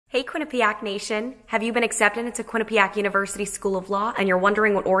Hey Quinnipiac Nation, have you been accepted into Quinnipiac University School of Law and you're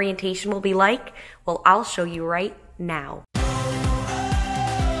wondering what orientation will be like? Well, I'll show you right now.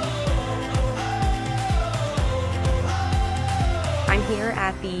 I'm here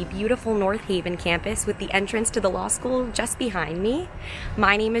at the beautiful North Haven campus with the entrance to the law school just behind me.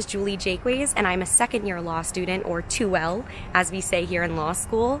 My name is Julie Jaquays and I'm a second-year law student, or 2L, as we say here in law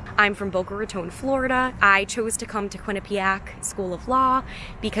school. I'm from Boca Raton, Florida. I chose to come to Quinnipiac School of Law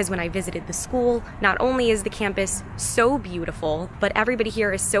because when I visited the school, not only is the campus so beautiful, but everybody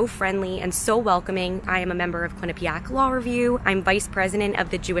here is so friendly and so welcoming. I am a member of Quinnipiac Law Review. I'm vice president of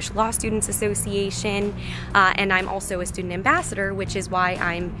the Jewish Law Students Association, and I'm also a student ambassador, which is why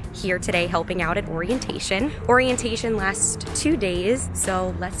I'm here today helping out at orientation. Orientation lasts 2 days,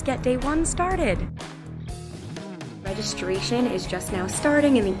 so let's get day one started. Registration is just now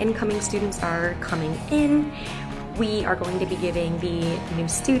starting and the incoming students are coming in. We are going to be giving the new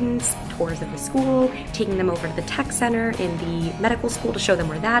students tours of the school, taking them over to the tech center in the medical school to show them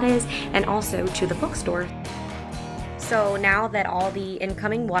where that is, and also to the bookstore. So now that all the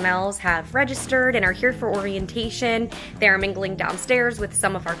incoming 1Ls have registered and are here for orientation, they're mingling downstairs with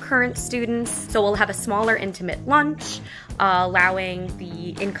some of our current students. So we'll have a smaller, intimate lunch, allowing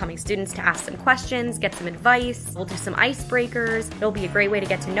the incoming students to ask some questions, get some advice. We'll do some icebreakers. It'll be a great way to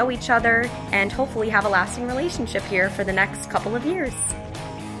get to know each other and hopefully have a lasting relationship here for the next couple of years.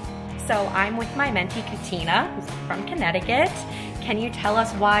 So I'm with my mentee, Katina, who's from Connecticut. Can you tell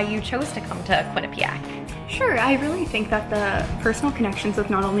us why you chose to come to Quinnipiac? Sure, I really think that the personal connections with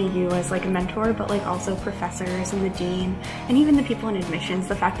not only you as like a mentor, but like also professors and the dean, and even the people in admissions,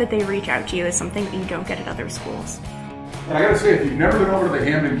 the fact that they reach out to you is something that you don't get at other schools. And I gotta say, if you've never been over to the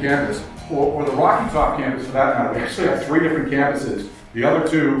Hamden campus, or the Rocky Top campus for that matter, we actually have 3 different campuses. The other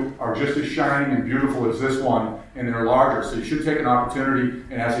 2 are just as shining and beautiful as this one, and they're larger. So you should take an opportunity,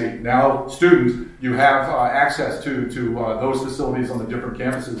 and as a now student, you have access to those facilities on the different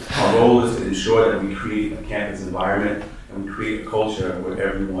campuses. Our goal is to ensure that we create a campus environment and we create a culture where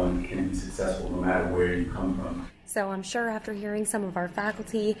everyone can be successful no matter where you come from. So I'm sure after hearing some of our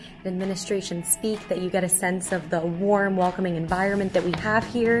faculty and administration speak that you get a sense of the warm, welcoming environment that we have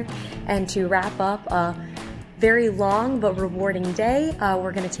here. And to wrap up a very long but rewarding day,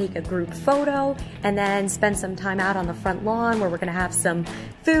 we're going to take a group photo and then spend some time out on the front lawn where we're going to have some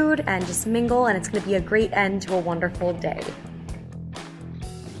food and just mingle, and it's going to be a great end to a wonderful day.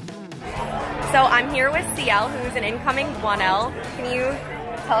 So I'm here with CL, who's an incoming 1L. Can you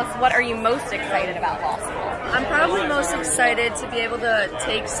tell us, what are you most excited about law school? I'm probably most excited to be able to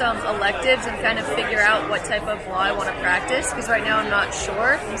take some electives and kind of figure out what type of law I want to practice, because right now I'm not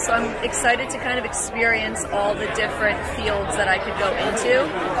sure. So I'm excited to kind of experience all the different fields that I could go into.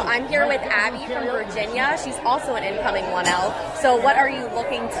 So I'm here with Abby from Virginia. She's also an incoming 1L. So what are you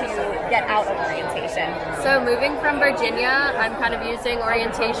looking to get out of orientation? So moving from Virginia, I'm kind of using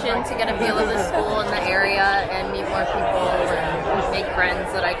orientation to get a feel of the school and the area and meet more people and make friends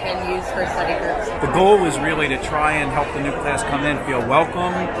that I can use for study groups. The goal is really to try and help the new class come in feel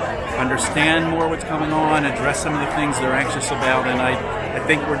welcome, understand more what's going on, address some of the things they're anxious about, and I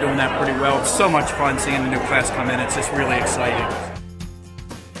think we're doing that pretty well. It's so much fun seeing the new class come in. It's just really exciting.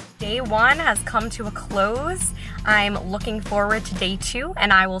 Day 1 has come to a close. I'm looking forward to day 2,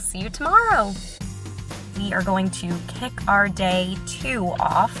 and I will see you tomorrow. We are going to kick our day 2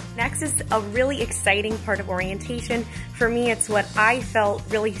 off. Next is a really exciting part of orientation. For me, it's what I felt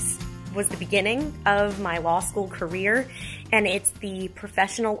really was the beginning of my law school career, and it's the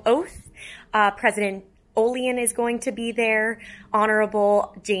professional oath. President Olean is going to be there.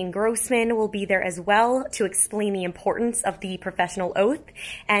 Honorable Jane Grossman will be there as well to explain the importance of the professional oath.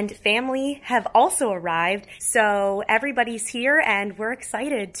 And family have also arrived, so everybody's here and we're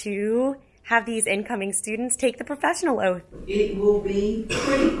excited to have these incoming students take the professional oath. It will be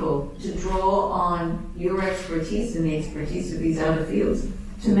critical to draw on your expertise and the expertise of these other fields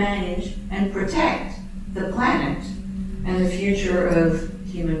to manage and protect the planet and the future of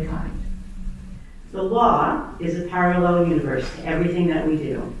humankind. The law is a parallel universe to everything that we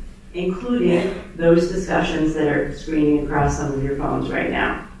do, including those discussions that are screening across some of your phones right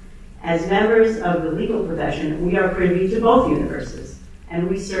now. As members of the legal profession, we are privy to both universes, and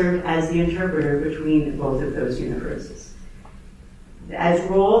we serve as the interpreter between both of those universes. As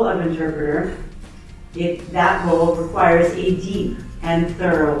role of interpreter, that role requires a deep and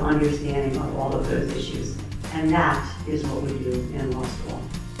thorough understanding of all of those issues, and that is what we do in law school.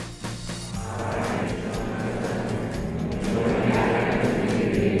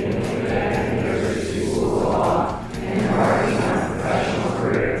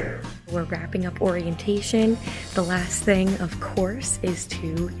 We're wrapping up orientation, the last thing, of course, is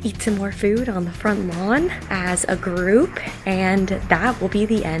to eat some more food on the front lawn as a group, and that will be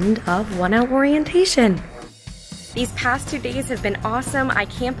the end of 1 hour orientation. These past 2 days have been awesome. I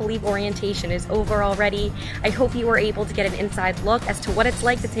can't believe orientation is over already. I hope you were able to get an inside look as to what it's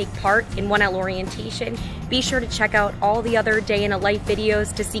like to take part in 1L orientation. Be sure to check out all the other day in a life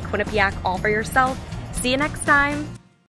videos to see Quinnipiac all for yourself. See you next time.